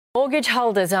Mortgage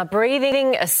holders are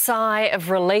breathing a sigh of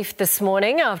relief this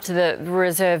morning after the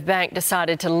Reserve Bank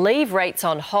decided to leave rates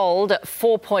on hold at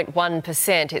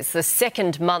 4.1%. It's the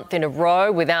second month in a row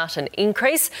without an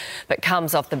increase, but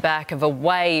comes off the back of a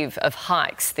wave of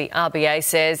hikes. The RBA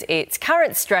says its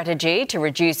current strategy to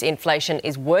reduce inflation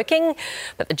is working,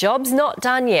 but the job's not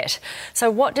done yet.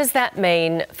 So what does that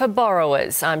mean for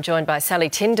borrowers? I'm joined by Sally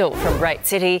Tyndall from Rate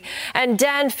City and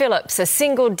Dan Phillips, a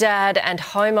single dad and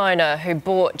homeowner who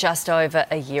bought just over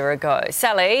a year ago.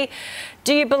 Sally,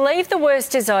 do you believe the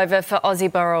worst is over for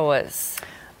Aussie borrowers?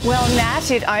 Well,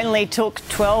 Nat, it only took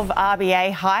 12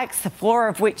 RBA hikes, 4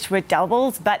 of which were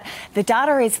doubles, but the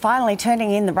data is finally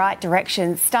turning in the right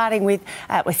direction, starting with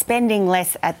we're spending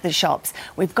less at the shops.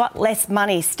 We've got less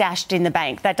money stashed in the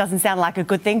bank. That doesn't sound like a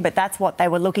good thing, but that's what they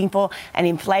were looking for. And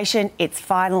inflation, it's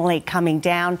finally coming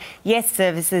down. Yes,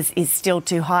 services is still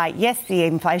too high. Yes, the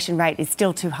inflation rate is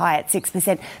still too high at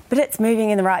 6%, but it's moving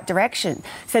in the right direction.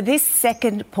 So this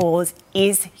second pause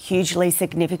is hugely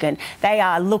significant. They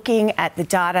are looking at the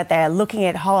data. They are looking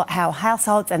at how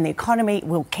households and the economy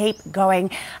will keep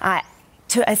going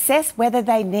to assess whether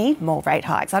they need more rate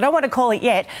hikes. I don't want to call it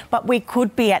yet, but we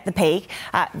could be at the peak.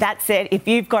 That said, if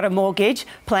you've got a mortgage,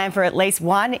 plan for at least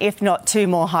 1, if not 2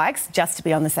 more hikes, just to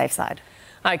be on the safe side.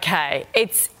 OK,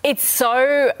 it's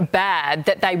so bad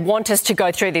that they want us to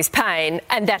go through this pain,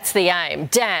 and that's the aim.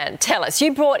 Dan, tell us,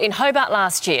 you bought in Hobart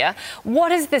last year.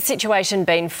 What has the situation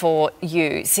been for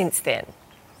you since then?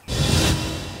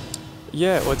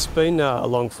 Yeah, well, it's been a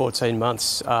long 14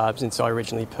 months since I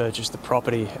originally purchased the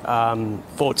property.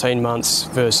 14 months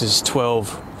versus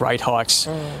 12 rate hikes.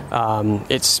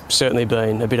 It's certainly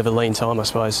been a bit of a lean time, I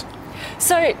suppose.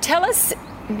 So tell us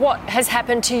what has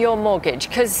happened to your mortgage,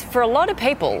 because for a lot of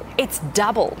people, it's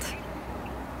doubled.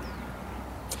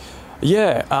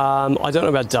 Yeah, I don't know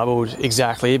about doubled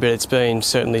exactly, but it's been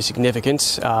certainly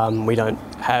significant. We don't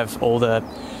have all the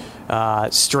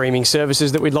streaming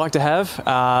services that we'd like to have,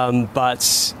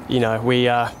 but you know,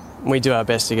 we do our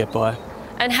best to get by.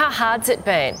 And how hard's it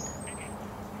been?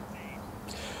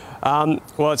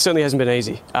 Well, it certainly hasn't been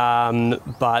easy,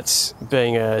 but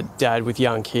being a dad with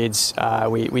young kids,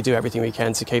 we do everything we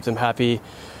can to keep them happy,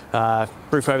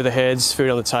 roof over their heads, food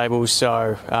on the table,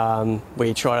 so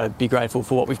we try to be grateful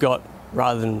for what we've got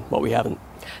rather than what we haven't.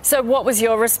 So what was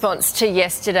your response to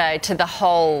yesterday, to the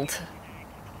hold?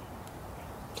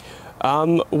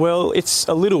 Well, it's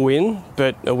a little win,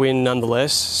 but a win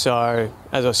nonetheless. So,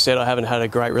 as I said, I haven't had a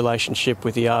great relationship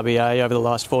with the RBA over the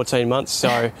last 14 months,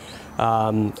 so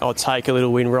I'll take a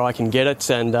little win where I can get it,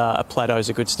 and a plateau's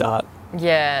a good start.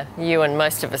 Yeah, you and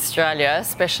most of Australia,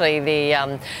 especially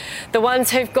the ones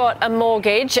who've got a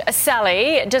mortgage.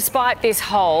 Sally, despite this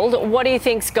hold, what do you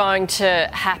think's going to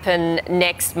happen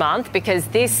next month? Because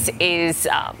this is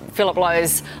Philip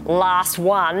Lowe's last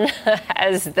one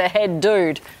as the head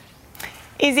dude.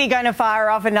 Is he going to fire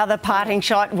off another parting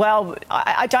shot? Well,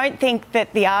 I don't think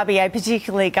that the RBA,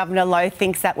 particularly Governor Lowe,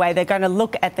 thinks that way. They're going to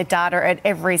look at the data at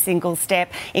every single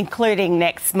step, including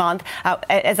next month.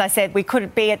 As I said, we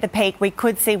could be at the peak. We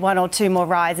could see 1 or 2 more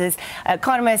rises.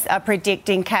 Economists are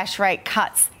predicting cash rate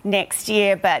cuts next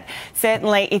year, but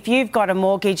certainly if you've got a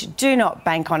mortgage, do not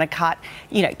bank on a cut.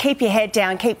 You know, keep your head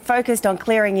down, keep focused on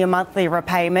clearing your monthly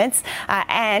repayments,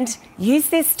 and use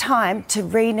this time to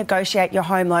renegotiate your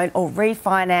home loan or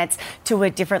refinance to a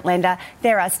different lender.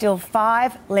 There are still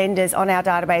 5 lenders on our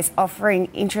database offering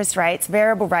interest rates,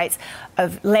 variable rates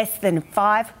of less than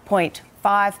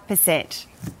 5.5%.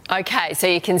 OK, so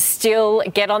you can still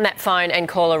get on that phone and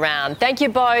call around. Thank you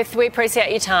both. We appreciate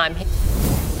your time.